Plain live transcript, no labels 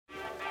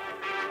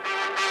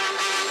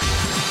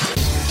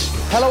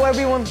Hello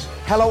everyone,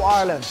 hello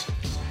Ireland.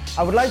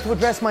 I would like to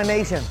address my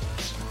nation.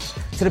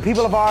 To the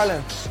people of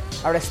Ireland,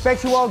 I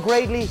respect you all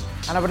greatly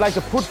and I would like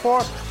to put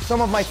forth some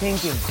of my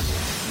thinking.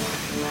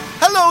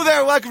 Hello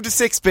there, welcome to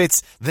Six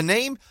Bits. The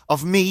name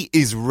of me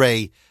is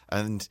Ray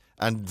and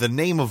the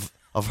name of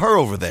her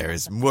over there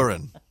is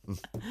Murren.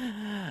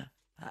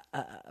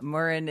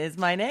 Murren is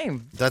my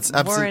name. That's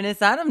Murren is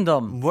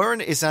Anamdom. Murren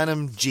is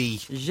Anam G.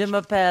 Je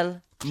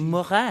m'appelle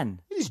Murren.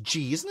 It is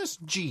G, isn't it?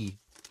 G.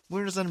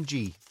 Murren is Anam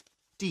G.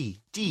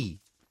 D. G.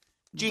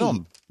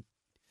 Dumb.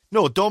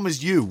 No, dumb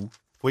is you.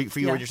 Wait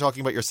for you Yeah. when you're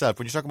talking about yourself.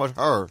 When you're talking about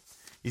her,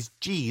 is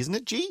G, isn't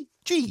it? G?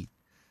 G.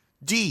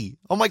 D.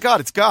 Oh my God,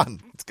 it's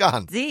gone. It's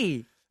gone.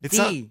 D. It's D.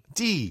 not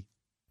D.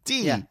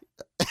 D. Yeah.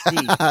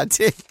 D.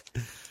 D.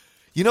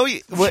 You know,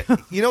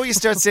 you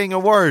start saying a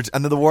word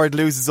and then the word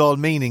loses all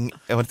meaning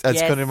and it's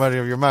Yes. coming out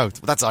of your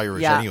mouth. Well, that's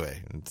Irish Yeah.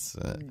 anyway. It's,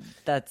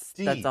 That's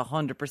D.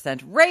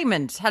 100%.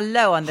 Raymond,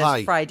 hello on this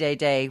Hi. Friday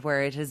day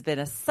where it has been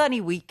a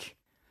sunny week.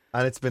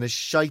 and it's been a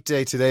shite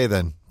day today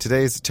then.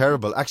 Today is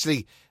terrible.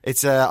 Actually,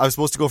 it's I was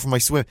supposed to go for my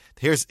swim.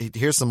 Here's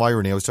some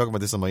irony. I was talking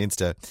about this on my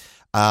Insta.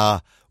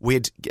 We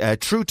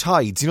had True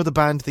Tides, you know the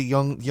band, the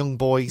young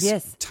boys,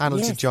 Yes.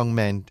 talented Yes. young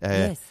men.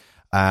 Yes.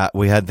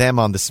 We had them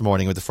on this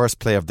morning with the first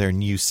play of their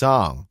new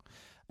song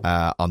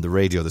on the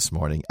radio this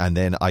morning, and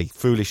then I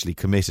foolishly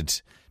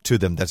committed to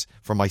them that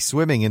for my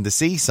swimming in the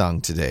sea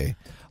song today,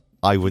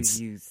 I'd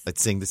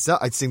sing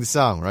the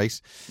song,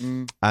 right?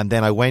 And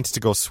then I went to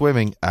go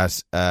swimming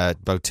at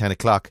about 10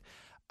 o'clock,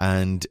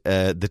 and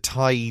the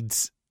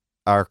tides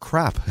are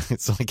crap,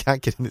 so I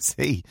can't get in the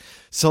sea.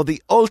 So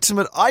the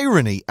ultimate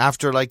irony,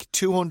 after like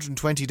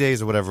 220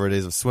 days or whatever it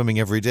is of swimming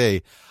every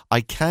day,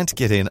 I can't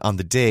get in on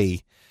the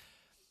day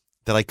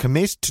that I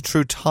commit to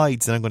True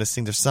Tides and I'm going to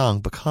sing their song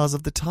because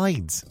of the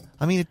tides.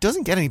 I mean, it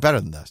doesn't get any better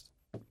than that.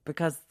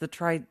 Because the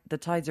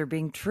tides are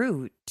being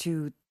true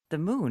to the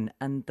moon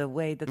and the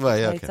way that the Well,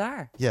 yeah, tides okay.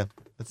 are. Yeah.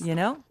 You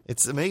know?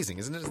 It's amazing,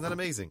 isn't it? Isn't that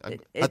amazing?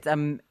 It's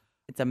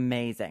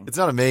amazing. It's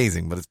not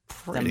amazing, but it's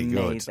pretty good.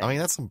 amazing. I mean,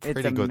 that's some It's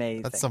pretty good.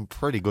 amazing. That's some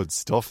pretty good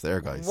stuff there,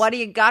 guys. What do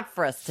you got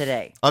for us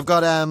today? I've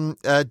got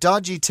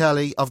dodgy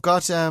telly. I've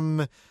got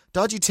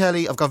dodgy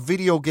telly. I've got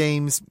video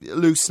games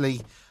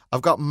loosely.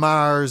 I've got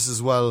Mars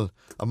as well.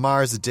 A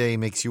Mars a day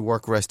makes you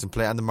work, rest, and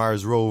play, and the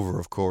Mars rover,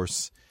 of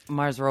course.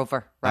 Mars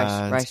rover.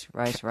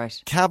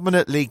 Right.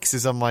 Cabinet leaks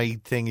is on my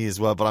thingy as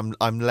well, but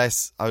I'm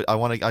less. I don't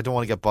want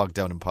to get bogged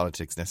down in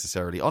politics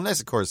necessarily, unless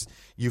of course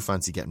you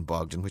fancy getting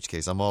bogged. In which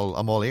case, I'm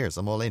all ears.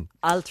 I'm all in.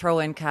 I'll throw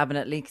in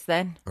cabinet leaks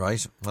then.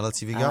 Right. What else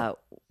have you got?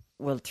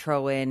 We'll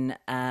throw in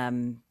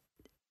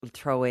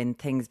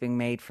things being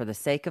made for the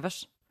sake of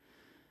it,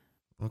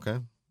 Okay.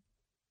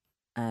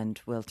 and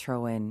we'll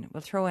throw in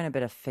a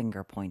bit of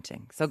finger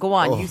pointing. So go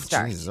on, you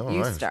start. Jesus, all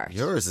you right. start.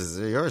 Yours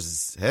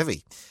is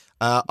heavy.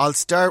 I'll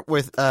start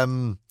with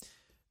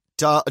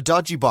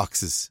dodgy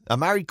boxes. A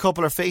married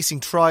couple are facing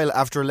trial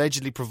after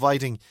allegedly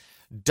providing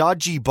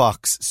Dodgy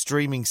Box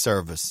streaming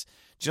service.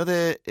 Do you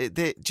know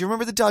do you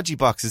remember the Dodgy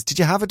Boxes? Did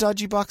you have a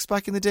Dodgy Box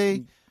back in the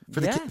day for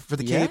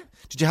the Yeah. Cape?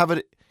 Did you have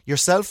it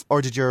yourself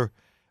or did your?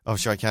 Oh,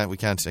 sure, I can't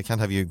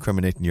have you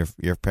incriminating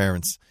your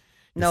parents.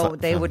 No,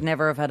 they would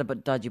never have had a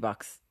dodgy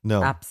box.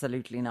 No.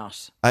 Absolutely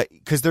not.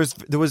 Because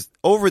there was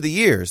over the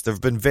years there have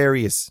been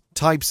various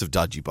types of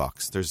Dodgy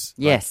Box. There's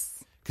Yes.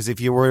 Because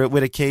if you were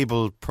with a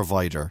cable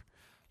provider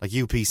like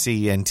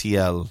UPC,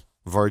 NTL,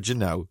 Virgin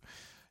now,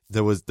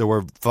 this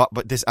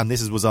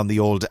was on the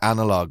old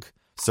analog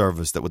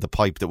service that with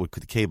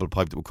the cable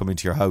pipe that would come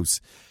into your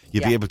house.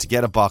 You'd be able to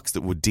get a box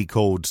that would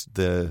decode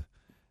the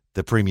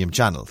premium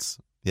channels.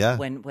 Yeah.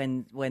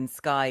 When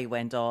Sky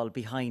went all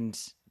behind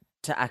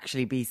to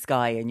actually be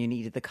Sky and you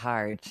needed the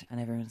card and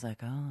everyone's like,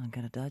 oh, I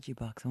got a dodgy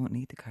box, I won't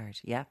need the card.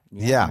 Yeah.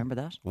 Remember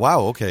that?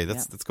 Wow, okay,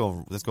 that's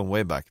going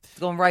way back. It's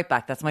going right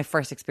back. That's my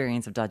first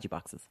experience of dodgy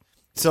boxes.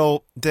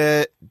 So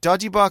the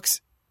Dodgy Box,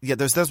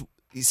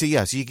 so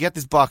you get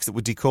this box that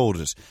would decode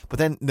it, but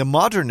then the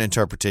modern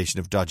interpretation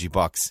of Dodgy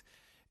Box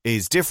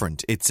is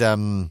different. It's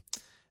an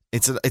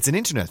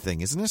internet thing,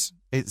 isn't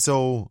it?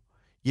 So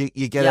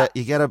you get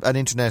an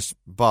internet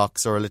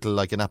box or a little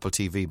like an Apple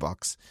TV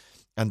box,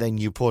 and then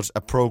you put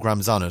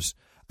programs on it,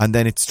 and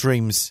then it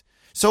streams.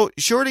 So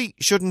surely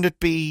shouldn't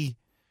the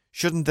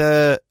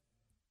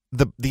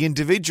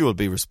individual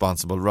be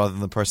responsible rather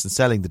than the person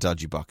selling the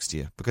Dodgy Box to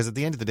you? Because at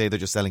the end of the day, they're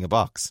just selling a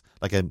box,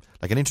 like an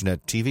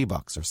internet TV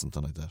box or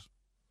something like that.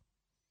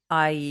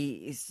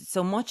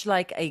 So much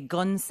like a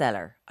gun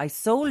seller, I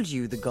sold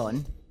you the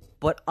gun,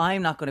 but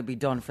I'm not going to be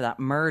done for that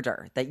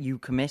murder that you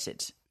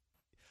committed.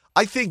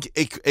 I think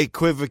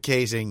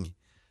equivocating.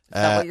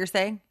 Is that what you're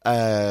saying?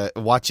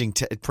 Watching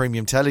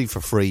premium telly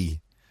for free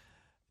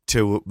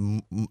to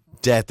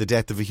the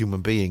death of a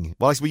human being.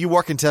 Well, you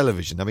work in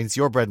television. I mean, it's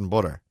your bread and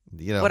butter.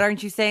 You know. But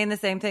aren't you saying the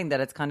same thing,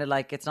 that it's kind of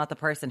like it's not the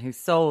person who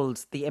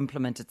sold the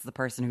implement, it's the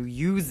person who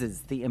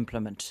uses the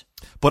implement?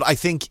 But I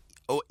think,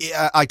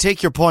 I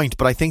take your point,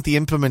 but I think the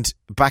implement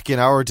back in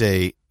our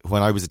day,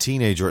 when I was a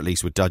teenager at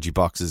least with Dodgy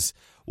Boxes,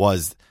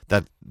 was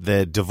that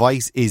the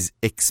device is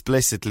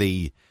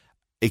explicitly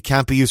it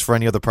can't be used for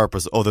any other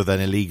purpose other than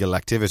illegal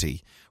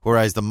activity.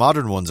 Whereas the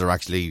modern ones are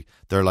actually,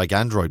 they're like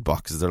Android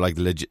boxes. They're like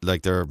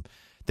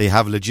they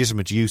have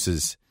legitimate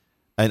uses,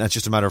 and it's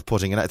just a matter of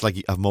putting it. It's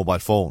like a mobile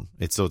phone.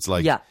 It's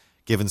like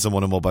giving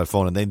someone a mobile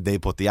phone, and then they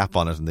put the app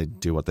on it and they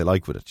do what they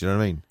like with it. Do you know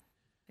what I mean?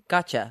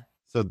 Gotcha.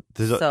 So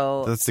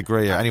that's the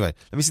grey area. Anyway,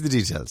 let me see the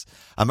details.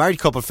 A married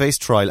couple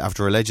faced trial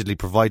after allegedly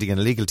providing an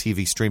illegal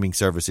TV streaming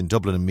service in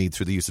Dublin and Meath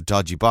through the use of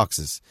dodgy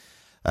boxes.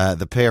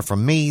 The pair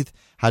from Meath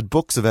had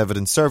books of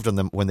evidence served on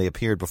them when they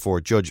appeared before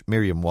Judge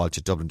Miriam Walsh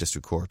at Dublin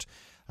District Court.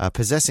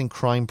 Possessing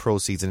crime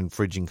proceeds and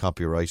infringing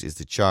copyright is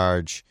the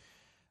charge.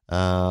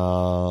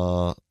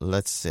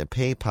 Let's say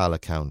PayPal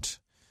account.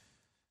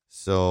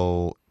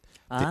 So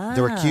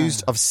they're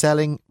accused of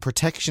selling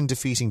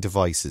protection-defeating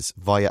devices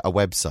via a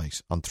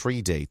website on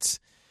 3 dates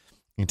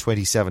in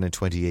 2017 and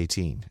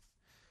 2018.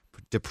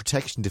 The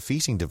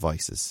protection-defeating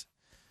devices.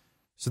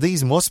 So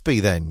these must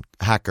be then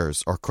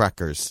hackers or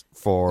crackers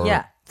for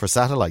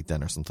satellite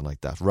then or something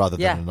like that, rather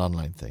than an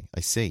online thing.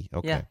 I see.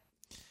 Okay. Yeah.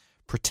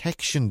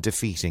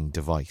 Protection-defeating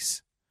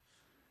device.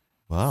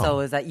 Wow. So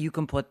is that you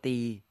can put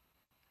the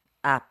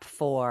app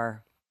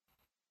for...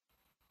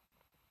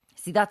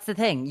 See, that's the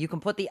thing. You can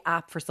put the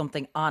app for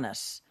something on it.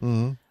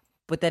 Mm-hmm.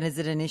 But then is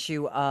it an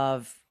issue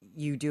of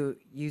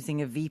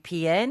using a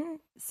VPN?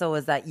 So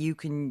is that you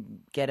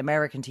can get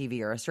American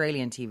TV or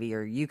Australian TV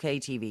or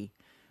UK TV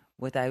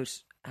without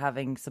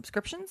having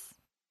subscriptions?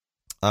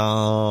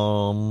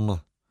 Because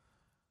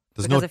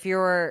if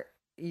you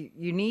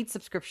need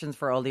subscriptions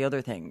for all the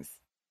other things.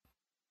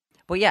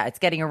 But yeah, it's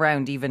getting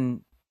around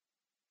even,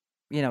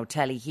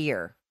 telly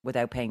here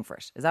without paying for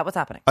it. Is that what's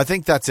happening? I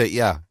think that's it,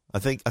 yeah. I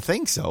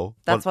think so.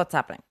 That's what's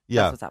happening.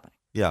 Yeah. That's what's happening.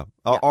 Yeah.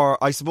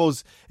 Or I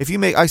suppose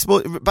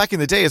back in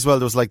the day as well,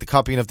 there was like the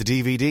copying of the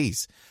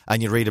DVDs,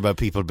 and you read about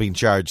people being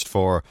charged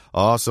for,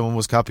 someone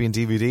was copying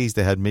DVDs.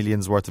 They had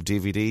millions worth of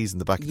DVDs in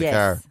the back of the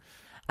car.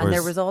 And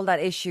there was all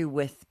that issue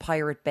with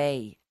Pirate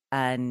Bay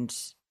and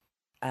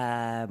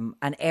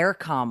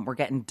Aircom were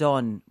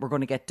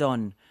going to get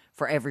done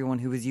for everyone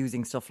who was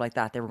using stuff like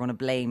that. They were going to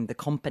blame the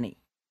company.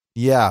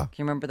 Yeah. Can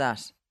you remember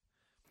that?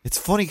 It's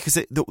funny because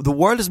the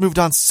world has moved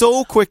on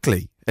so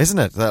quickly, isn't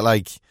it?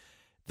 That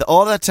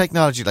all that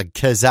technology like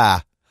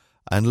Kazaa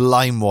and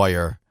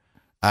LimeWire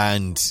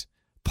and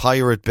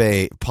Pirate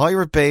Bay.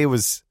 Pirate Bay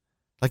was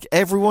like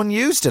everyone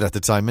used it at the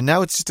time, and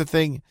now it's just a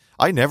thing.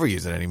 I never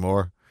use it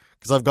anymore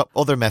because I've got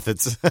other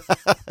methods.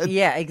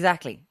 Yeah,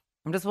 exactly.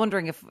 I'm just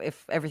wondering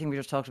if everything we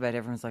just talked about,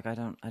 everyone's like, I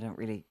don't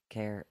really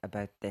care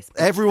about this.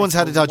 But everyone's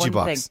had a dodgy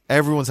box.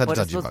 Everyone's had a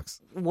dodgy box.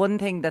 One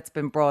thing that's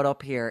been brought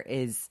up here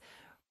is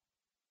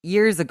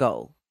years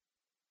ago,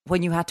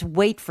 when you had to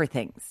wait for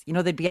things,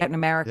 they'd be out in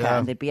America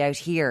and they'd be out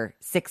here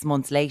 6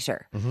 months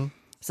later. Mm-hmm.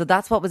 So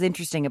that's what was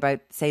interesting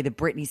about, say, the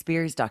Britney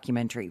Spears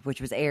documentary, which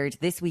was aired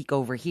this week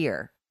over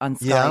here on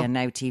Sky and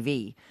Now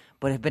TV,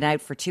 but had been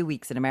out for 2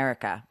 weeks in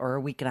America or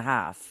a week and a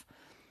half.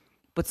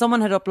 But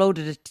someone had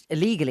uploaded it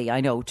illegally,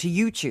 I know, to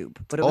YouTube,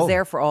 but it was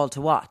there for all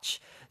to watch.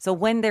 So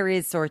when there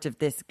is sort of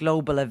this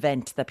global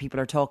event that people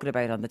are talking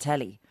about on the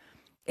telly,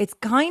 it's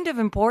kind of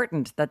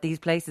important that these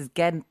places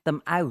get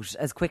them out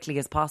as quickly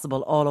as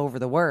possible all over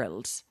the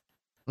world.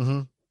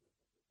 Mm-hmm.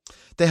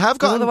 They have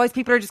got. Otherwise,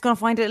 people are just going to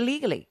find it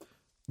illegally.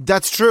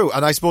 That's true,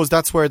 and I suppose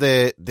that's where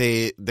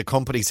the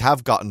companies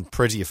have gotten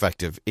pretty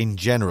effective in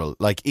general.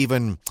 Like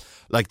even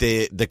like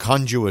the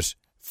conduit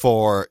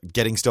for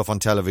getting stuff on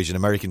television,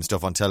 American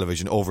stuff on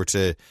television, over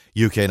to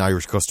UK and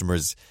Irish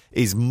customers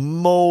is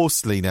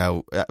mostly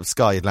now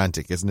Sky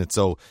Atlantic, isn't it?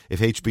 So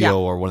if HBO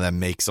or one of them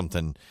makes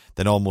something,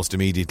 then almost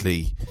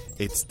immediately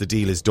the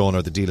deal is done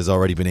or the deal has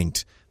already been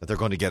inked that they're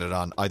going to get it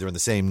on either in the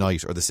same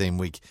night or the same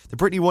week. The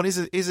Britney one is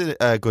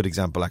a good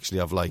example actually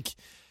of like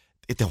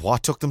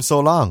what took them so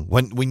long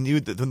when we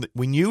knew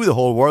the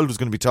whole world was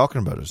going to be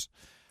talking about it.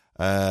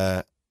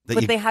 But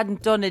they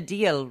hadn't done a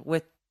deal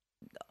with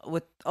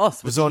us.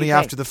 It was only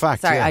after the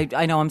fact. Sorry, yeah.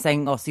 I know I'm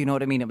saying us, you know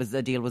what I mean?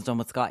 A deal was done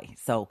with Sky.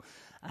 So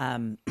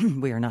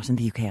we are not in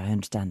the UK, I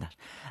understand that.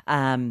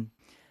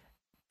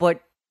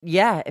 But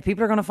yeah, if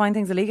people are going to find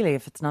things illegally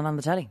if it's not on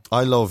the telly.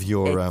 I love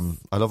your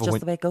I love just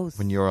the way it goes.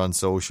 When you're on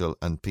social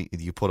and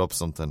you put up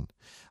something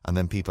and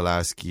then people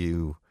ask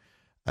you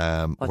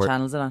what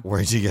channel is it on?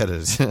 Where'd you get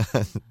it?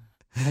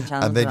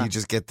 And then you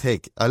just get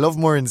thick. I love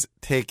Maureen's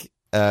thick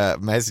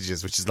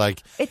messages, which is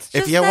like,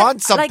 if you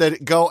want something,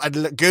 go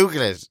and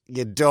Google it,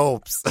 you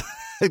dopes.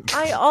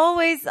 I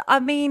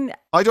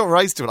don't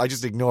rise to it. I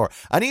just ignore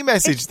any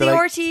message. It's the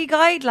RTE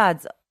guide,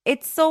 lads.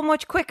 It's so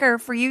much quicker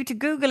for you to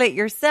Google it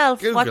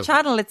yourself, what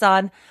channel it's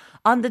on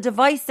the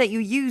device that you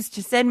use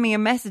to send me a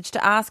message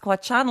to ask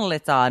what channel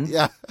it's on.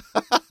 Yeah.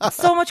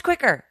 So much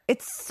quicker.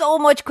 It's so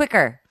much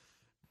quicker.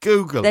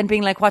 Google. Then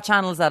being like, what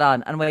channel is that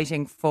on? And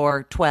waiting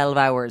for 12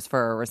 hours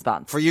for a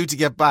response. For you to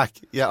get back.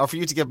 Yeah, or for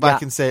you to get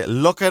back and say,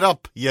 look it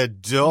up, you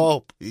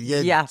dope.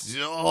 You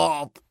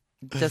dope.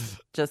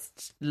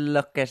 Just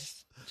look it.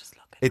 Just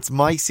look it It's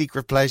my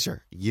secret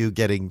pleasure, you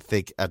getting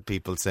thick at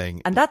people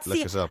saying, and that's look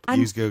it up,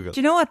 and use Google.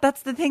 Do you know what?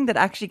 That's the thing that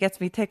actually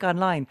gets me thick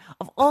online.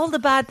 Of all the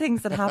bad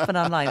things that happen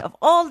online, of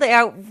all the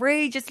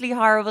outrageously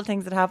horrible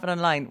things that happen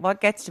online,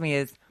 what gets to me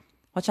is,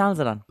 what channel is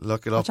it on?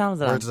 Look it What up. channel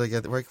is it Where on? did I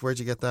get? Where'd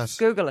you get that?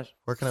 Google it.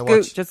 Where can I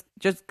watch?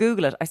 Just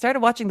Google it. I started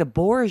watching the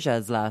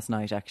Borgias last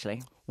night,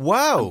 actually.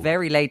 Wow.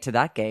 Very late to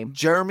that game.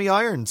 Jeremy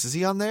Irons, is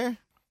he on there?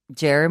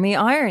 Jeremy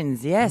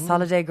Irons, yes,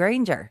 Holiday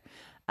Granger.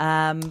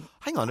 Hang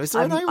on, is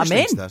there an Irish I'm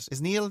link to in. that?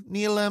 Is Neil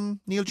Jordan?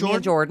 Neil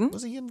Jordan.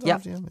 Was he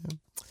involved? Yep. Yeah.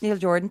 Neil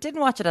Jordan.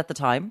 Didn't watch it at the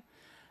time.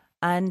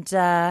 And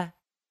I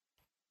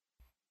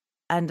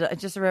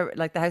just remember,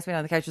 like, the housemate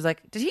on the couch was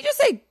like, did he just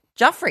say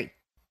Joffrey?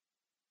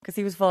 Because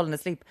he was falling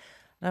asleep.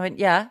 And I went,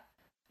 yeah. And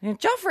he went,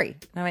 Joffrey.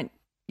 And I went,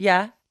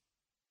 yeah.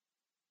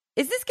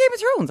 Is this Game of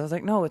Thrones? I was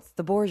like, no, it's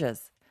the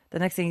Borgias. The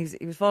next thing,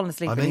 he was falling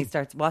asleep and he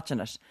starts watching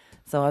it.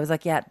 So I was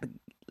like, yeah,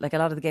 like a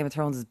lot of the Game of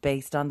Thrones is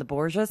based on the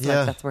Borgias. Yeah.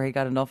 Like, that's where he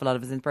got an awful lot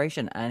of his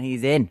inspiration. And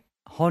he's in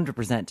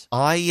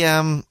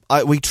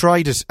 100%. We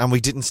tried it and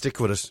we didn't stick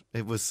with it.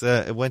 It was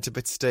it went a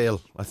bit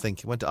stale. I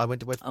think went a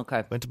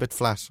bit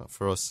flat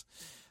for us.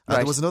 Right.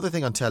 There was another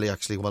thing on telly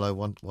actually.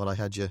 While I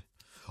had you.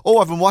 Oh,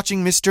 I've been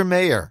watching Mr.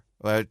 Mayor.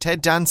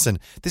 Ted Danson.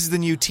 This is the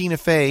new Tina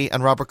Fey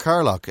and Robert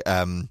Carlock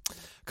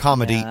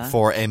comedy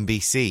for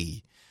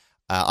NBC.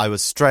 I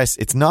was stressed.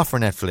 It's not for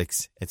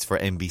Netflix. It's for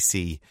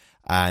NBC,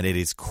 and it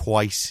is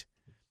quite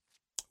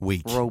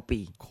weak.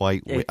 Ropey.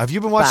 Quite weak. Have you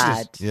been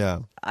watching it? Yeah.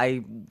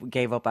 I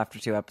gave up after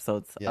 2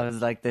 episodes. Yeah. I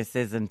was like, this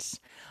isn't...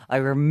 I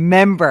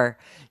remember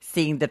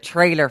seeing the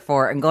trailer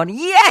for it and going,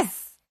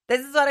 yes!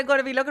 This is what I'm going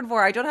to be looking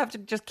for. I don't have to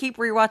just keep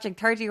rewatching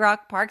 30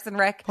 Rock, Parks and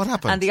Rec, What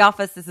happened? and The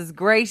Office. This is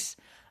great.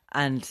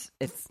 And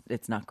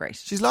it's not great.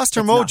 She's lost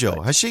her It's not mojo.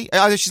 good. Has she?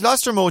 Either she's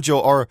lost her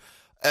mojo, or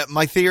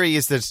my theory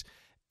is that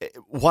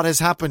what has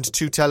happened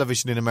to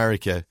television in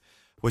America,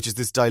 which is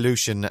this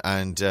dilution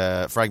and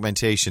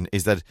fragmentation,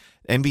 is that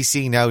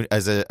NBC now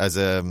as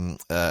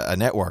a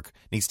network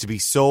needs to be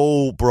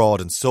so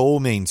broad and so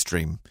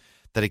mainstream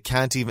that it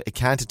can't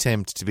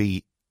attempt to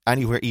be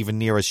anywhere even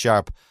near as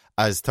sharp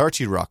as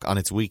 30 Rock on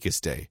its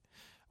weakest day.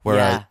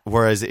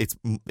 Whereas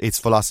its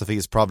philosophy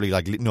is probably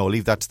like, no,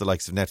 leave that to the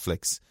likes of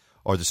Netflix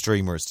or the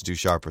streamers to do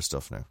sharper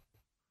stuff now.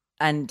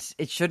 And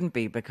it shouldn't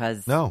be,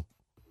 because No.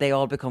 they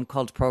all become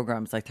cult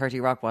programs. Like 30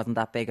 Rock wasn't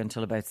that big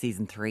until about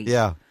season 3.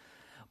 Yeah.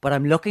 But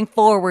I'm looking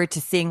forward to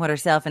seeing what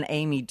herself and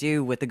Amy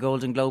do with the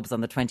Golden Globes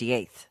on the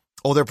 28th.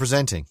 Oh, they're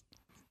presenting.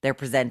 They're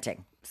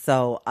presenting.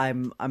 So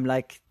I'm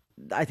like,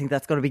 I think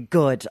that's going to be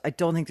good. I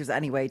don't think there's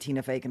any way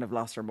Tina Fey can have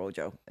lost her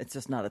mojo. It's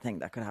just not a thing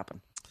that could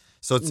happen.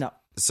 So No.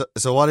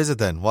 So what is it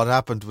then? What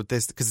happened with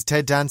this? Because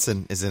Ted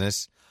Danson is in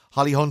it.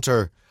 Holly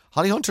Hunter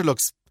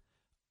looks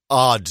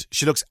odd.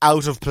 She looks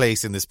out of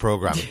place in this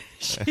program.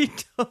 She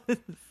does.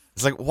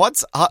 It's like,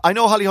 I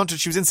know Holly Hunter,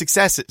 she was in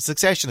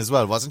Succession as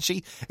well, wasn't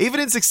she? Even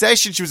in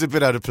Succession, she was a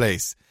bit out of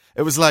place.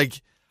 It was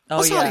like,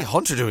 what's Holly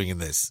Hunter doing in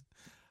this?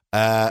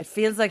 It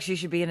feels like she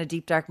should be in a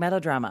deep, dark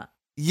melodrama.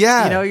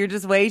 Yeah. You know, you're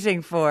just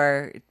waiting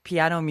for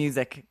piano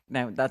music.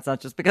 Now, that's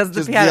not just because of the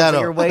Just piano, piano.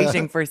 but you're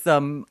waiting for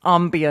some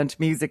ambient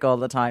music all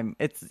the time.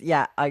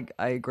 I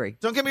agree.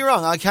 Don't get me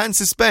wrong, I can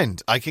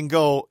suspend. I can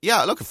go,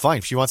 yeah, look, fine.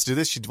 If she wants to do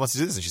this, she wants to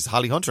do this. And she's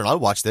Holly Hunter, and I'll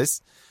watch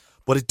this.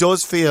 But it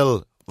does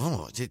feel,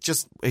 it's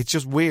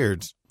just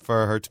weird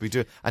for her to be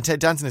doing. And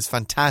Ted Danson is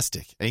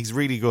fantastic, and he's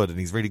really good, in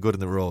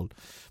the role.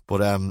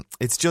 But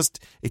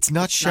it's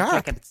not sharp.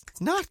 clicking.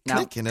 It's not No.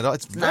 clicking at all.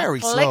 It's very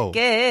Not slow.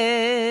 clicking.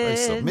 Very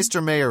slow.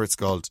 Mr. Mayor, it's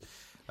called.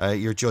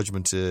 Your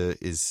judgment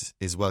is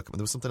welcome. And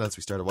there was something else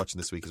we started watching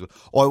this week as well.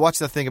 Oh, I watched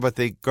that thing about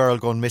the girl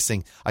going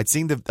missing. I'd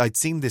seen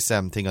this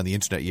thing on the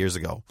internet years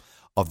ago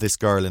of this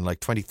girl in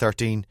like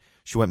 2013.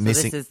 She went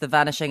missing. This is the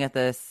vanishing at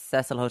the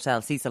Cecil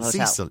Hotel.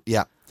 Cecil,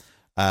 yeah.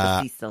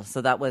 Cecil.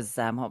 So that was,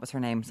 what was her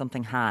name?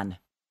 Something Han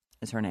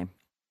is her name.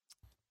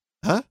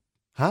 Huh?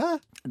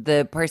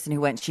 The person who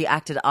went, she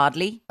acted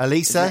oddly.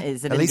 Elisa?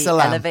 Is it Elisa in the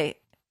Lam. elevator?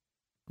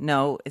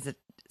 No, is it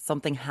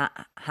something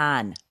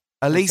Han?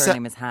 Elisa? Her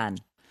name is Han.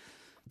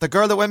 The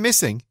girl that went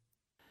missing?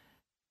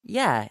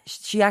 Yeah,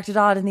 she acted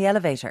odd in the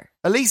elevator.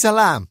 Elisa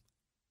Lam.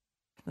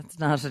 That's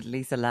not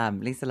Lisa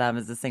Lam. Lisa Lam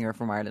is a singer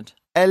from Ireland.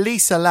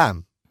 Elisa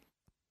Lam.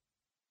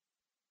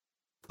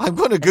 I'm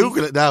going to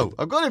Google it now.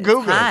 I'm going to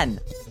Google Han.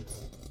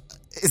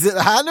 it. Is it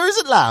Han or is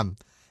it Lam?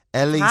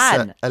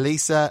 Han.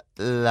 Elisa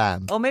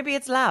Lam. Oh, maybe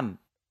it's Lam.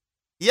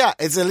 Yeah,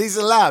 it's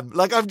Elisa Lam.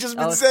 Like I've just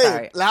been saying.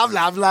 Sorry. Lam.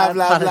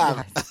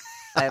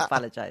 I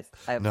apologize.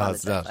 No,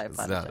 it's not.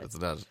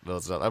 No,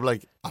 it's not.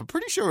 I'm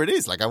pretty sure it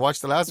is. Like I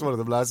watched the last one of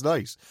them last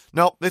night.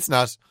 No, it's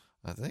not.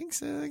 I think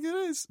it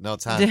is. No,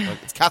 it's Han.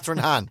 It's Catherine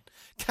Han.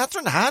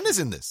 Catherine Han is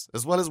in this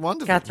as well as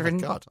Wonderful. Catherine. Oh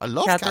my God, I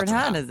love Catherine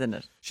Han. Han is in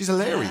it. She's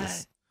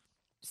hilarious.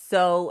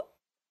 So,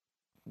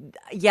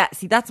 yeah,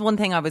 see, that's one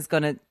thing I was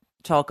going to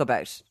talk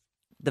about.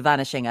 The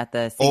vanishing at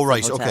the Cecil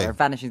Hotel. Okay. Or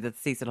vanishing at the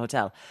Cecil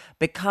Hotel.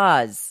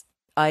 Because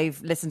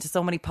I've listened to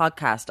so many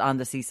podcasts on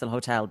the Cecil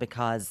Hotel,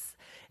 because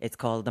it's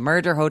called the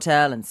Murder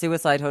Hotel and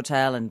Suicide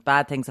Hotel, and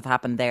bad things have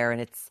happened there,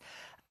 and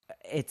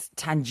it's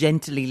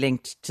tangentially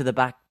linked to the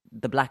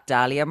the Black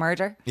Dahlia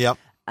murder. Yep.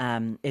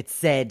 It's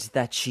said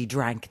that she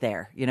drank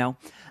there, you know.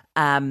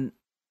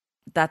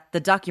 That the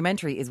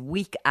documentary is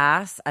weak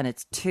ass and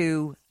it's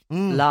too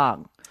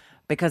long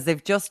because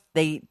they've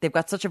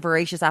got such a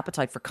voracious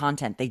appetite for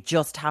content. They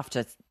just have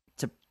to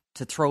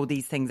throw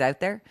these things out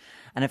there,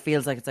 and it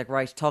feels like it's like,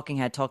 right, talking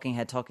head.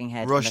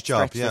 Rush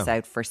job, stretch this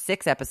out for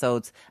 6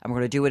 episodes, and we're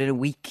going to do it in a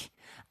week.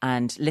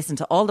 And listen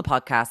to all the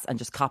podcasts and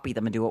just copy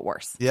them and do it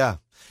worse. Yeah,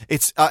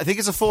 I think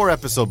it's a 4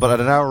 episode, but at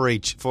an hour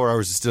each, 4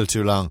 hours is still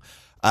too long.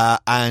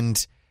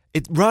 And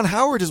Ron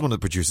Howard is one of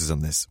the producers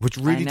on this, which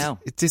really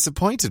it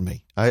disappointed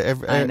me.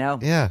 I know.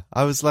 Yeah,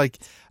 I was like,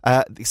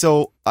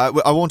 so I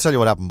won't tell you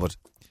what happened, but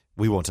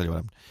we won't tell you what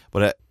happened.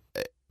 But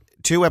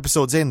 2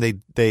 episodes in,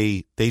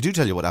 they do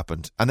tell you what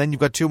happened, and then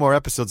you've got 2 more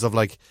episodes of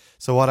like,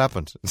 so what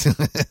happened?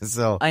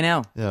 So I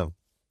know. Yeah.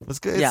 It's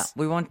good. Yeah,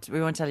 we won't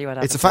tell you what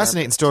happened. It's a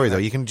fascinating story, though.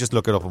 You can just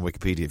look it up on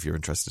Wikipedia if you're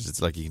interested.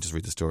 It's like you can just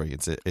read the story.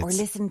 Or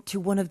listen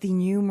to one of the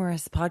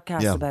numerous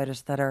podcasts about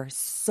it that are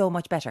so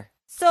much better.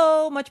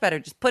 So much better.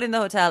 Just put in the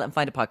hotel and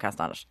find a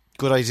podcast on it.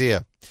 Good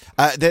idea.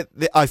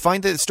 I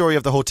find the story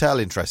of the hotel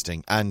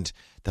interesting, and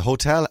the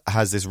hotel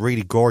has this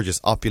really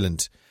gorgeous,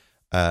 opulent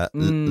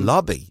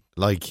lobby.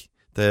 Like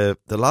the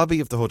lobby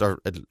of the hotel.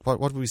 What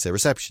would we say?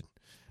 Reception.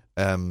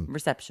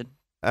 Reception.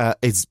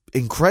 It's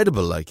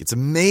incredible. Like, it's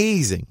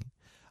amazing.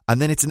 And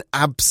then it's an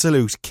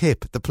absolute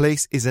kip. The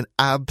place is an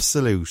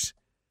absolute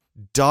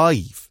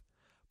dive.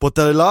 But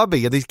the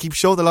lobby, and they keep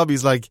showing the lobby,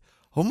 is like,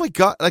 oh my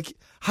God, like,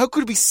 how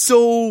could it be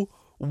so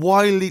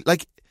wildly,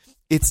 like,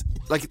 it's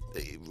like,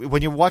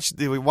 when you watch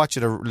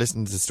it or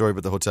listen to the story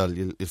about the hotel,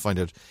 you'll find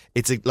out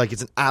it's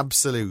an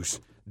absolute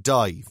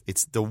dive.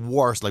 It's the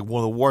worst, like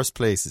one of the worst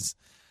places.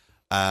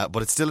 But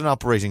it's still an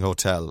operating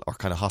hotel or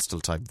kind of hostel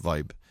type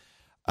vibe.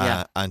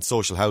 And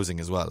social housing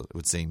as well, it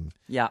would seem.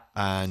 Yeah.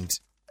 And,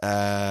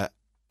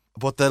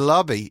 but the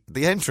lobby,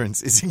 the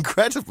entrance is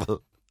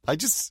incredible.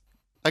 Because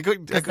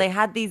they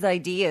had these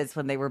ideas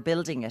when they were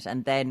building it,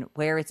 and then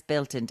where it's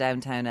built in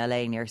downtown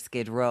LA near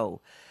Skid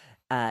Row,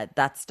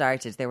 that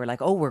started. They were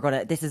like,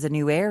 "Oh, this is a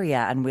new area,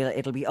 and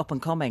it'll be up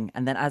and coming."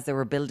 And then as they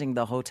were building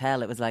the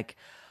hotel, it was like,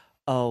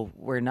 "Oh,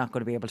 we're not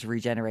going to be able to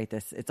regenerate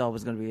this. It's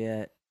always going to be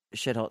a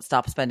shithole.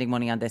 Stop spending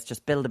money on this.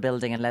 Just build a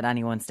building and let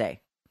anyone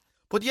stay."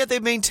 But yet they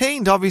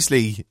maintained,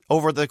 obviously,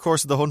 over the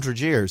course of the 100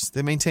 years,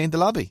 they maintained the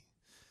lobby.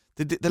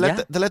 They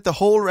let the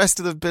whole rest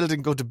of the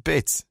building go to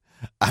bits.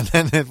 And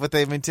then what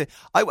they maintain.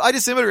 I had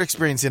a similar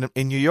experience in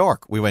New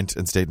York. We went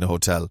and stayed in a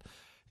hotel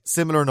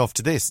similar enough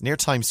to this, near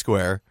Times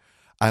Square,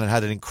 and it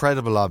had an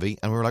incredible lobby,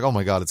 and we were like, oh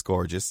my God, it's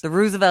gorgeous. The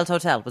Roosevelt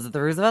Hotel. Was it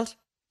the Roosevelt?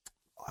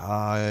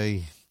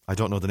 I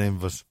don't know the name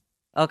of it.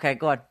 Okay,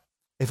 go on.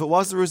 If it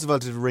was the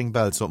Roosevelt, it would ring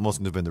bells, so it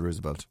mustn't have been the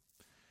Roosevelt.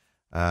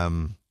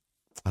 I'll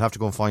have to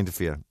go and find it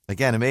for you.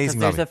 Again, amazing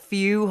lobby. There's a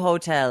few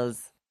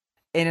hotels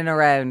in and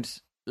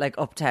around, like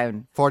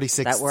uptown,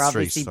 46th that were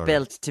obviously Street,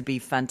 built to be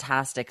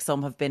fantastic.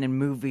 Some have been in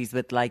movies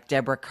with like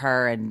Deborah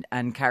Kerr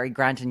and Cary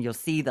Grant, and you'll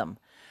see them,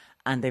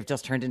 and they've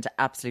just turned into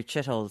absolute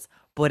shitholes.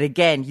 But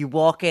again, you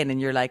walk in and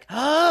you're like,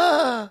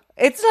 oh,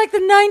 it's like the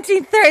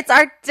 1930s, it's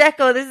Art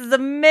Deco, this is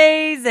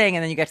amazing.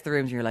 And then you get to the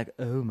rooms and you're like,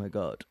 oh my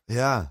God.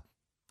 Yeah.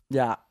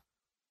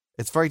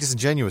 It's very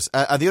disingenuous.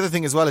 And the other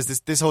thing as well is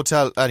this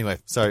hotel,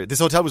 this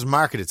hotel was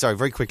marketed,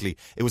 very quickly,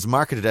 it was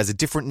marketed as a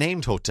different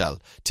named hotel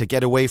to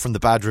get away from the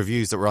bad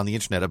reviews that were on the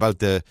internet about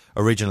the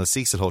original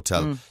Cecil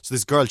Hotel. So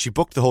this girl, she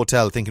booked the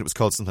hotel thinking it was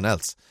called something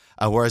else.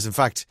 Whereas in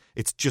fact,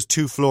 it's just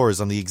 2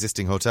 floors on the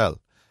existing hotel.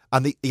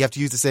 And you have to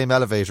use the same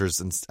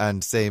elevators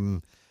and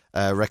same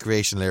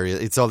recreational area.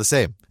 It's all the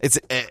same.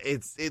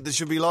 There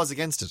should be laws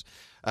against it.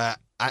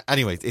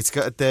 Anyway, it's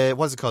got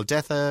what's it called?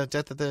 Death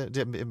of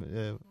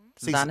the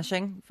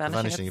Vanishing at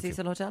the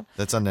Cecil Hotel.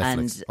 That's on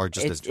Netflix, or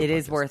just it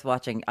is worth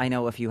watching. I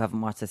know if you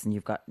haven't watched this and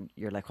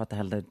you're like, what the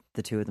hell are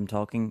the two of them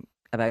talking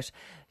about?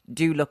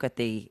 Do look at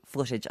the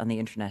footage on the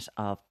internet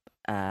of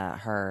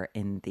her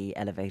in the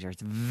elevator.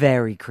 It's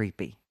very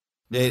creepy.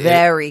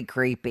 Very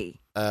creepy.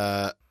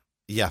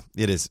 Yeah,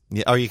 it is.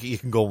 Yeah, or you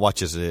can go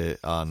watch it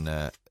on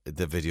the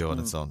video on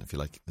its own if you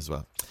like as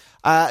well.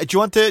 Do you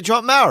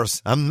want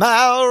Mars? A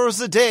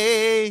Mars a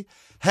day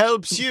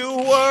helps you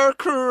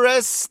work,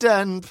 rest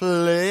and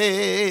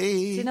play.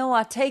 Do you know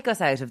what? Take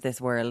us out of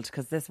this world,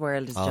 because this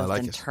world is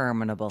just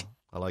interminable.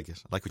 I like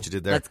it. I like what you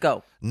did there. Let's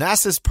go.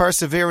 NASA's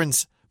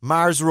Perseverance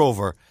Mars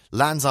rover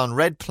lands on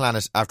Red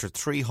Planet after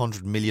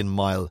 300 million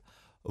mile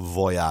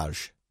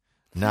voyage.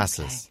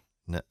 NASA's.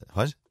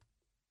 What?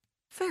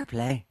 Fair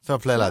play. Fair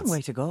play, lads. Long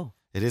way to go.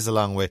 It is a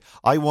long way.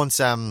 I once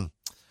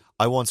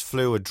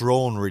flew a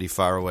drone really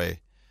far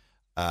away.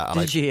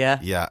 Did you? Yeah.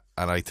 Yeah,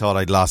 and I thought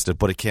I'd lost it,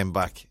 but it came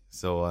back.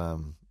 So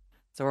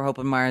we're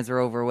hoping Mars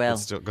rover will.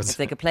 If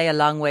they could play A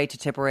Long Way to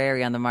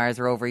Tipperary on the Mars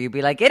rover, you'd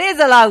be like, it is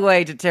a long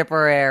way to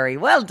Tipperary.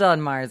 Well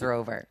done, Mars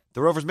rover.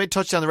 The rover's made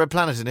touchdown on the Red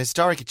Planet, an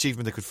historic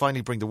achievement that could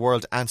finally bring the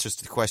world answers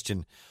to the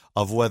question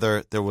of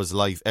whether there was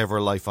ever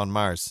life on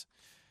Mars.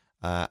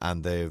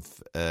 And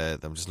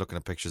I'm just looking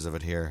at pictures of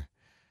it here.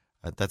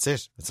 That's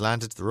it. It's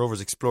landed. The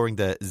rover's exploring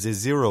the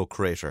Zero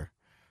crater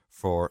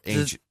for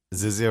ancient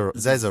Zezero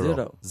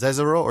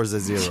or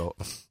Zezero.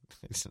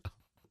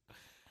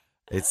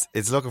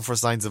 It's looking for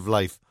signs of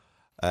life.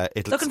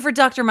 Looking for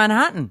Dr.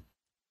 Manhattan.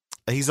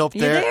 He's up Are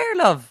there. You there,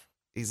 love?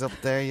 He's up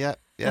there.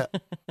 Yeah.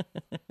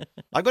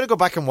 I'm going to go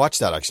back and watch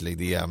that. Actually,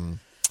 the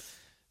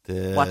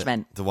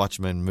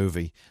Watchmen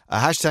movie.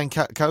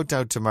 Hashtag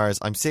countdown to Mars.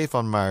 I'm safe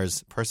on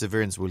Mars.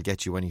 Perseverance will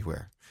get you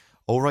anywhere.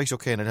 Oh right,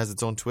 okay, and it has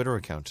its own Twitter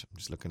account. I'm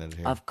just looking at it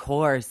here. Of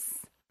course,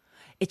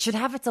 it should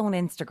have its own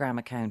Instagram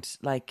account.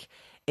 Like,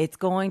 it's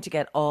going to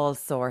get all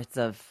sorts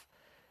of.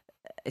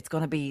 It's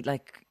going to be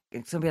like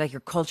you're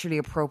culturally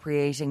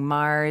appropriating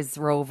Mars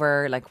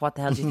rover. Like, what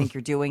the hell do you think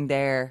you're doing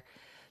there?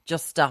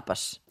 Just stop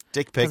it.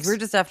 Dick pics. Because we're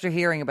just after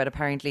hearing about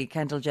apparently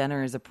Kendall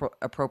Jenner is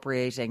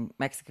appropriating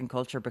Mexican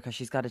culture because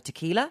she's got a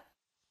tequila.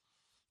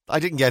 I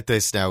didn't get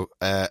this now.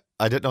 I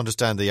didn't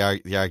understand the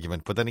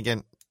argument, but then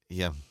again,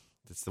 yeah,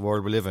 it's the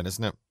world we live in,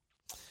 isn't it?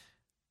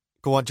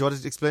 Go on, do you want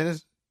to explain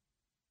it?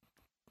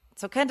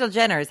 So Kendall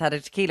Jenner has had a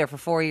tequila for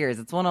 4 years.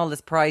 It's won all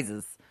these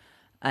prizes,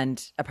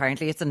 and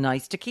apparently it's a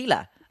nice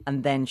tequila.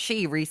 And then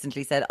she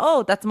recently said,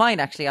 "Oh, that's mine.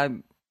 Actually,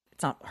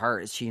 it's not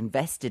hers. She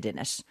invested in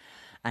it."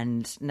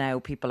 And now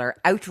people are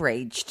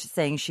outraged,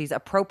 saying she's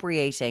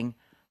appropriating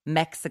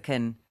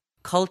Mexican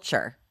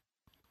culture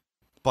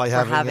by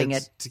having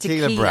a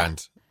tequila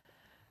brand.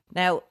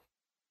 Now,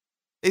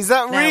 is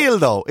that real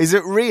though? Is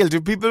it real?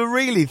 Do people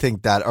really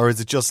think that, or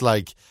is it just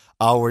like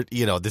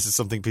this is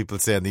something people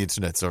say on the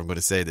internet, so I'm going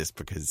to say this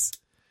because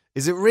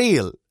is it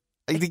real?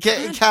 It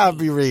can't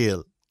be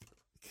real.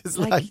 It's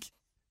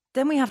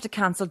then we have to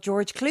cancel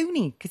George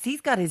Clooney because he's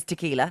got his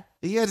tequila.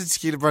 He had a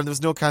tequila brand. There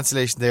was no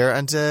cancellation there,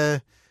 and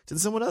did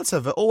someone else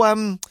have it?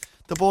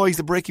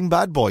 The Breaking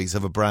Bad boys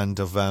have a brand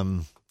of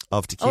tequila.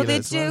 Oh, they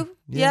as do.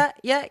 Well.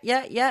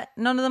 Yeah.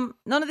 None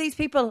of these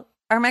people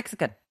are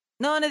Mexican.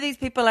 None of these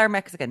people are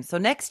Mexican. So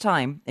next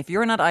time, if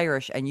you're not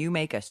Irish and you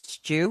make a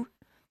stew,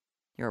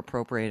 you're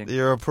appropriating.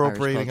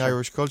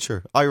 Irish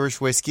culture.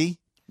 Irish whiskey.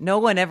 No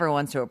one ever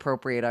wants to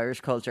appropriate Irish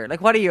culture.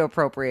 Like, what are you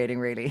appropriating,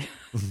 really?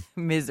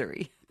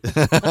 Misery.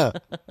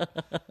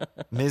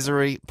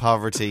 Misery,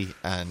 poverty,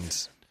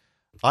 and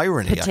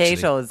irony.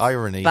 Potatoes. Actually.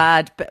 Irony.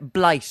 Bad.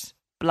 Blight.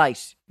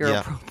 You're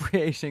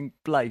appropriating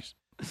blight.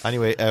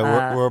 Anyway,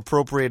 we're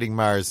appropriating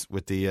Mars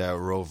with the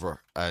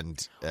rover,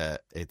 and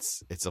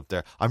it's up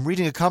there. I'm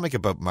reading a comic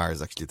about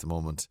Mars actually at the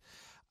moment,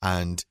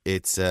 and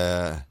it's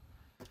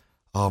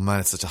oh man,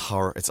 it's such a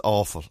horror. It's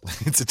awful.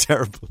 It's a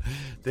terrible.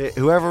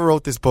 Whoever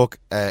wrote this book,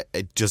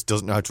 it just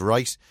doesn't know how to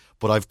write.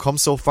 But I've come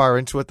so far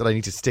into it that I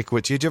need to stick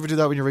with you. Do you ever do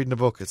that when you're reading a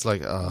book? It's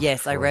like,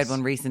 yes, I read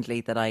one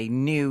recently that I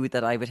knew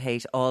that I would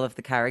hate all of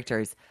the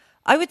characters.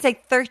 I would say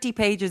 30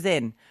 pages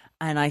in,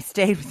 and I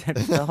stayed with it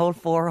for the whole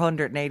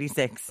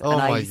 486. Oh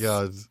my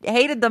God. I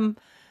hated them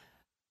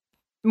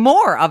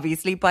more,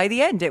 obviously, by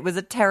the end. It was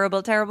a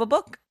terrible, terrible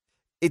book.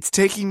 It's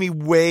taking me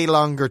way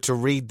longer to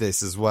read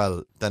this as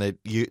well than it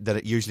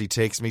usually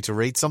takes me to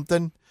read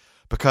something.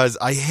 Because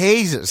I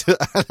hate it.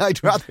 And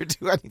I'd rather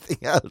do anything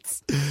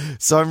else.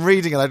 So I'm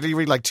reading it. I only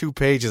read like 2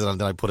 pages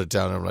and then I put it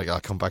down and I'm like, I'll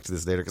come back to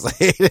this later because I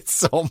hate it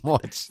so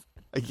much.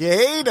 I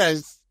hate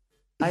it.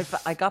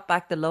 I got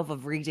back the love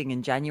of reading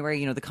in January.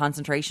 You know, the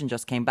concentration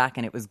just came back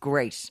and it was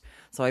great.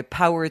 So I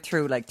powered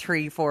through like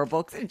 3-4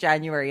 books in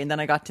January and then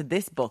I got to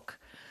this book.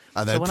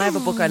 And then, so when I have a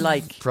book I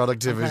like,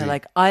 productivity. I'm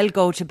like, I'll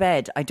go to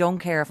bed. I don't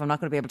care if I'm not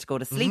going to be able to go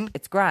to sleep.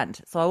 It's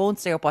grand. So I won't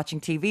stay up watching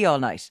TV all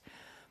night.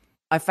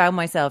 I found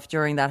myself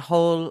during that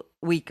whole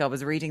week I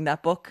was reading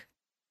that book,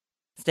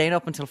 staying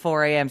up until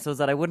 4 a.m. so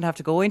that I wouldn't have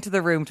to go into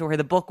the room to where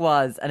the book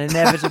was and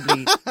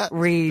inevitably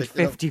read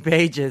 50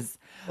 pages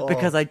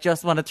because I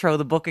just want to throw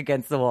the book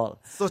against the wall.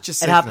 Such a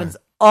sickener. It happens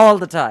all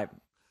the time.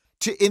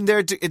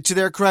 To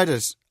their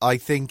credit, I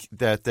think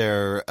that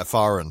they're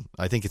foreign.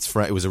 I think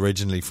it was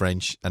originally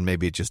French and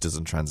maybe it just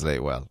doesn't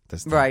translate well.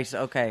 Right,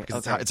 okay.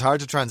 It's hard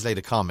to translate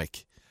a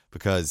comic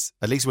because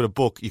at least with a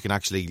book you can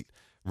actually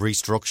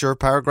restructure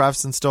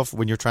paragraphs and stuff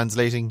when you're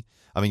translating.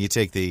 I mean, you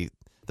take the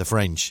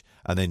French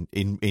and then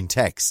in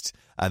text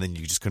and then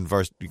you just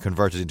convert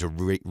it into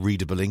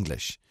readable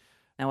English.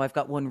 Now I've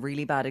got one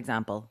really bad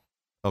example.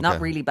 Okay.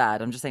 Not really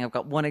bad. I'm just saying I've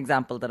got one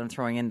example that I'm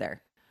throwing in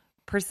there.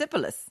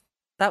 Persepolis.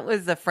 That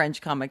was a French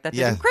comic that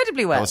did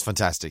incredibly well. That was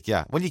fantastic.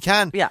 Yeah. Well, you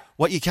can. Yeah.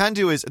 What you can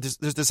do is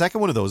there's the second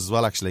one of those as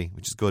well, actually,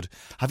 which is good.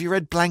 Have you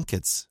read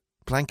Blankets?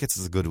 Blankets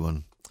is a good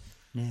one.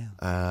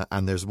 Yeah.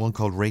 And there's one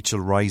called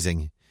Rachel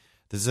Rising.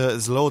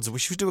 There's loads. We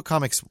should do a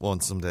comics one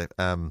someday.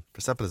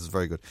 Persepolis is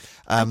very good.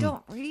 I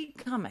don't read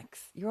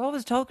comics. You're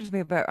always talking to me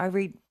about. I've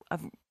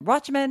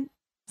Watchmen,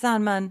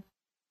 Sandman,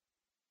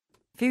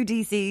 few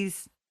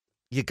DCs.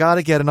 You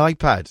gotta get an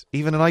iPad,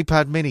 even an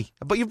iPad Mini.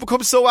 But you've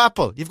become so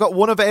Apple. You've got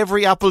one of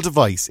every Apple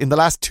device in the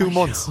last 2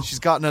 months. She's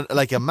gotten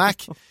a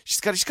Mac.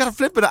 She's got a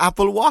flipping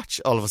Apple Watch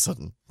all of a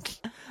sudden.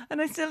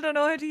 And I still don't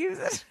know how to use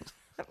it.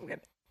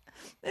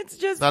 It's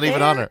just not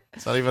even on her.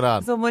 It's not even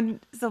on.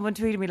 Someone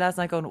tweeted me last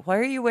night going, "Why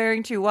are you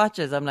wearing 2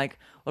 watches?" I'm like,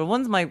 well,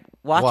 one's my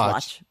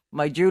watch,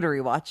 my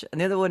jewellery watch,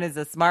 and the other one is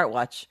a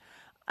smartwatch.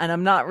 And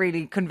I'm not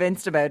really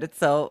convinced about it,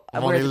 so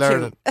I'm only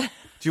learning. Do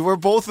you wear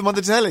both of them on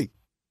the telly?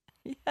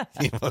 Yeah.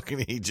 You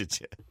fucking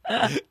idiot.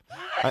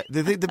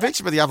 The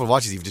bitch about the Apple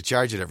Watch is you have to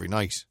charge it every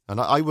night. And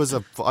I was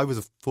a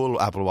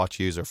full Apple Watch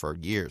user for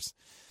years.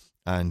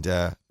 And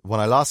when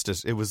I lost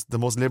it, it was the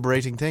most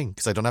liberating thing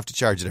because I don't have to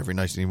charge it every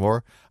night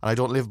anymore. And I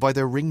don't live by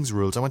their rings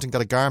rules. I went and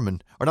got a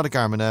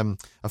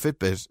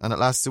Fitbit, and it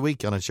lasts a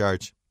week on a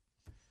charge.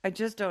 I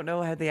just don't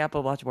know how the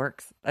Apple Watch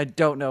works. I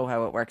don't know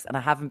how it works. And I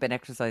haven't been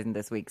exercising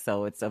this week,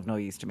 so it's of no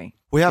use to me.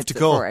 We have to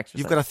go.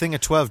 You've got a thing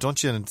at 12,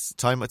 don't you? And it's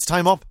time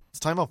up. It's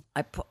time up.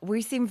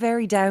 We seem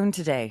very down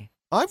today.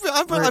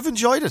 I've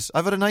enjoyed it.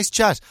 I've had a nice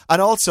chat. And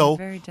also,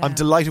 I'm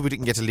delighted we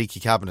didn't get a leaky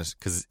cabinet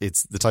because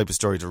it's the type of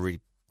story to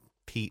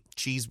repeat.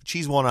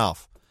 Cheese one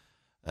off.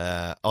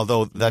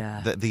 Although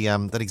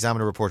that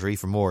Examiner reporter,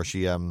 Aoife Moore,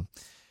 she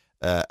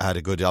had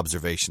a good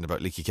observation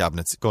about leaky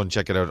cabinets. Go and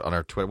check it out on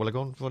our Twitter.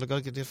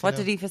 What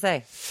did Aoife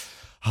say?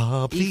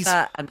 Please.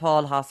 Aoife and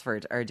Paul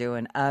Hosford are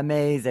doing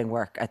amazing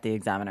work at the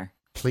Examiner.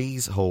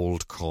 Please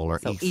hold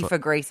caller. So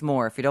Aoife Grace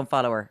Moore, if you don't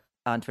follow her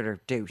on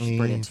Twitter, do. She's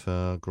brilliant.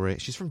 Aoife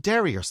Grace. She's from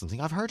Derry or something.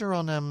 I've heard her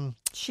on...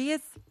 She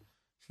is.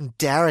 From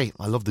Derry.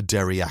 I love the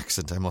Derry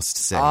accent, I must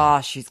say.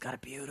 Oh, she's got a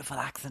beautiful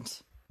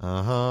accent.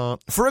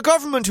 For a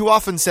government who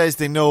often says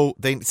they know...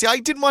 See, I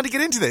didn't want to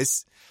get into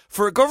this.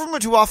 For a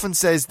government who often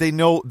says they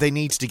know they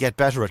need to get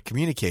better at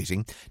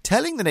communicating,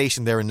 telling the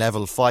nation they're in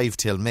level 5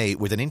 till May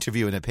with an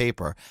interview in a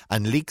paper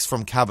and leaks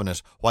from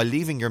cabinet while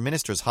leaving your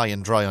ministers high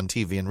and dry on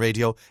TV and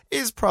radio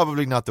is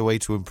probably not the way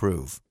to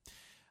improve.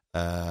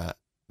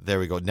 There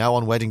we go. Now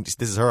on wedding...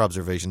 This is her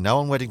observation. Now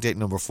on wedding date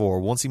number 4,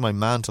 won't see my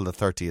man till the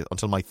 30th,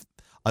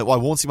 I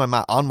won't see my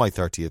man on my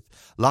 30th,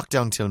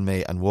 lockdown till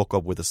May, and woke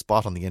up with a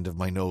spot on the end of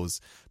my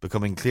nose,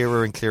 becoming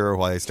clearer and clearer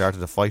while I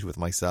started a fight with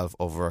myself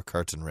over a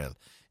curtain rail.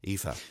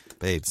 Aoife,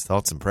 babes,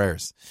 thoughts and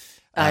prayers.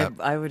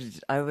 I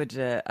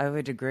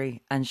would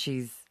agree, and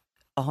she's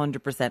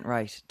 100%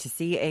 right. To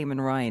see Eamon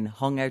Ryan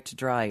hung out to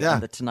dry on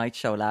the Tonight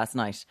Show last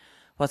night.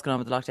 What's going on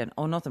with the lockdown?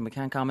 Oh, nothing. We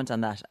can't comment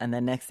on that. And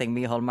then next thing,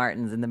 Micheál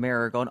Martin's in the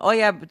mirror going, "Oh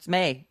yeah, it's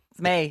May. It's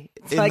May."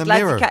 It's in like, the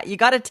mirror. You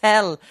got to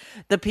tell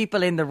the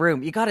people in the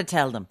room. You got to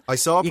tell them. I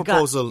saw a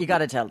proposal. You got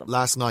to tell them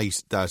last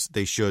night that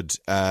they should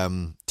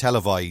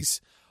televise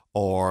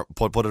or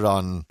put it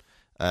on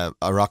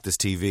Oireachtas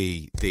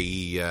TV,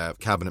 the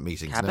cabinet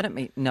meetings.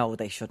 No,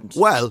 they shouldn't.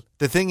 Well,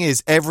 the thing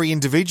is, every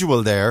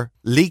individual there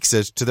leaks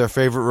it to their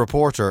favourite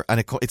reporter,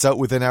 and it's out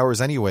within hours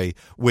anyway,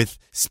 with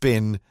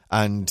spin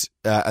and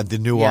the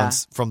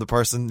nuance from the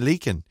person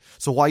leaking.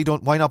 So why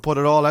not put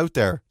it all out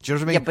there? Do you know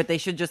what I mean? Yeah, but they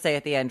should just say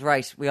at the end,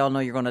 right, we all know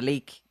you're going to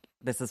leak.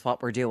 This is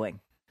what we're doing.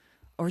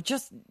 Or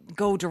just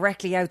go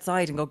directly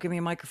outside and go, give me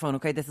a microphone.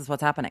 Okay, this is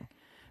what's happening.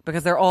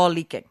 Because they're all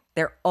leaking.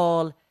 They're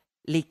all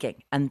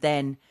leaking. And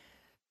then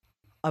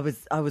I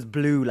was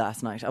blue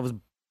last night. I was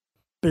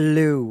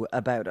blue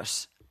about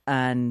it.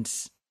 And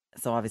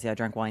so obviously I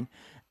drank wine.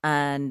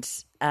 And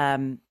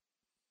I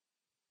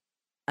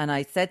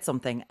said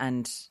something,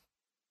 and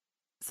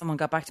someone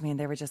got back to me and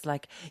they were just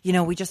like,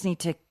 we just need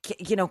to,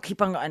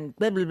 keep on and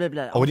blah, blah, blah,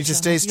 blah. Oh, we need to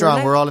stay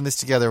strong. We're all in this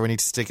together. We need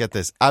to stick at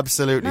this.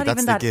 Absolutely. Not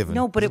that's even the that. given.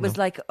 No, but it was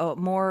like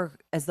more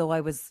as though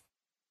I was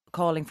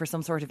calling for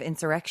some sort of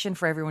insurrection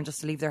for everyone just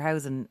to leave their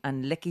house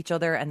and lick each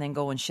other and then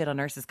go and shit on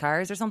nurses'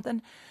 cars or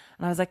something.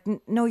 And I was like,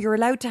 no, you're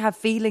allowed to have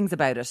feelings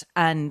about it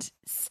and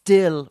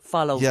still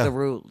follow the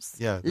rules.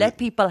 Yeah. Let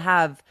people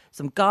have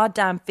some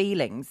goddamn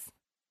feelings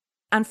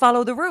and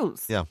follow the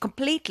rules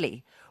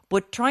completely.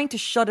 But trying to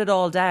shut it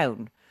all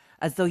down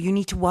as though you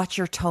need to watch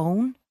your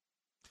tone.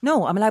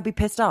 No, I'm allowed to be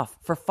pissed off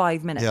for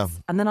 5 minutes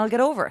and then I'll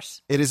get over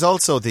it. It is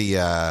also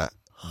the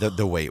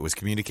way it was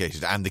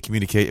communicated and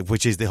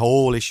which is the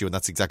whole issue, and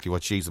that's exactly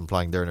what she's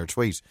implying there in her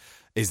tweet,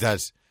 is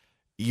that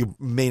you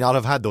may not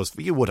have had those.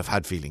 You would have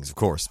had feelings, of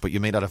course, but you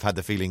may not have had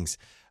the feelings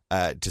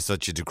to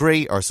such a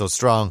degree or so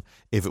strong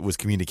if it was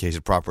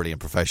communicated properly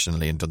and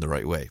professionally and done the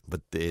right way.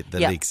 But the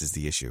leaks is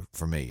the issue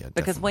for me. Because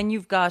definitely. When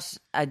you've got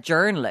a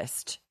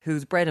journalist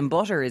whose bread and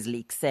butter is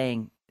leaks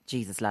saying,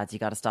 Jesus, lads, you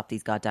got to stop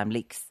these goddamn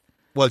leaks.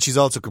 Well, she's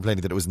also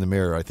complaining that it was in the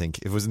Mirror, I think.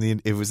 If it was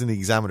in the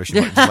Examiner, she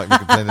might be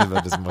complaining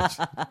about it as much.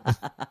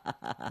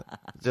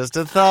 Just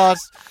a thought.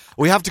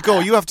 We have to go.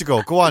 You have to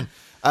go. Go on.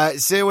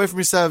 Stay away from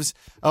yourselves.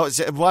 Oh,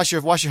 wash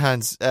your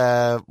hands.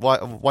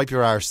 Wipe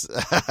your arse.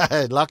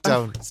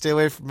 Lockdown. Stay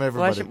away from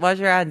everybody. Wash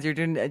your hands. You're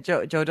doing.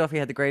 Joe Duffy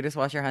had the greatest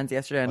wash your hands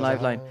yesterday on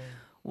Liveline.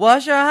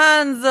 Wash your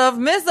hands of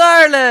Miss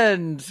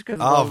Ireland.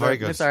 Oh, very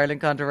good. Miss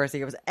Ireland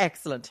controversy. It was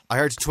excellent. I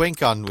heard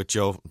Twink on with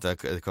Joe a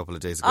couple of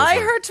days ago. I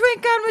heard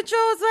Twink on with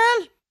Joe as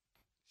well.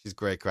 She's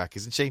great crack,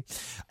 isn't she?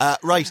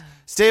 Right.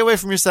 Stay away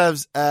from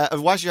yourselves.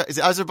 Is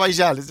it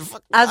Azerbaijan?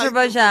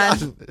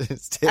 Azerbaijan.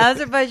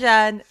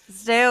 Azerbaijan.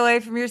 Stay away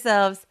from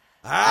yourselves.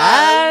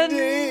 And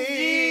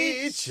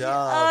each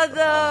other.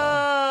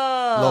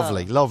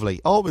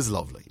 Lovely. Always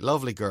lovely.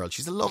 Lovely girl.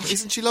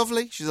 Isn't she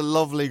lovely? She's a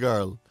lovely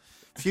girl.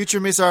 Future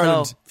Miss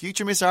Ireland.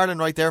 Future Miss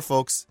Ireland right there,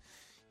 folks.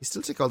 You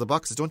still tick all the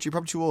boxes, don't you? You're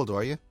probably too old,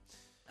 are you?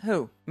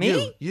 Who?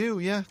 Me? You,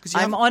 yeah.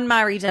 I'm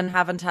unmarried and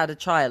haven't had a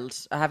child.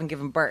 I haven't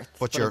given birth,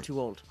 but I'm too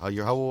old.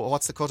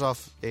 What's the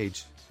cut-off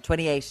age?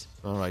 28.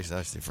 All right,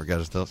 actually, forget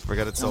it though.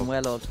 Forget it. So I'm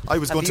well old. I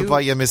was going to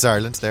buy you Miss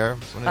Ireland there.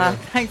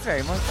 Thanks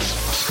very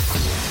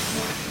much.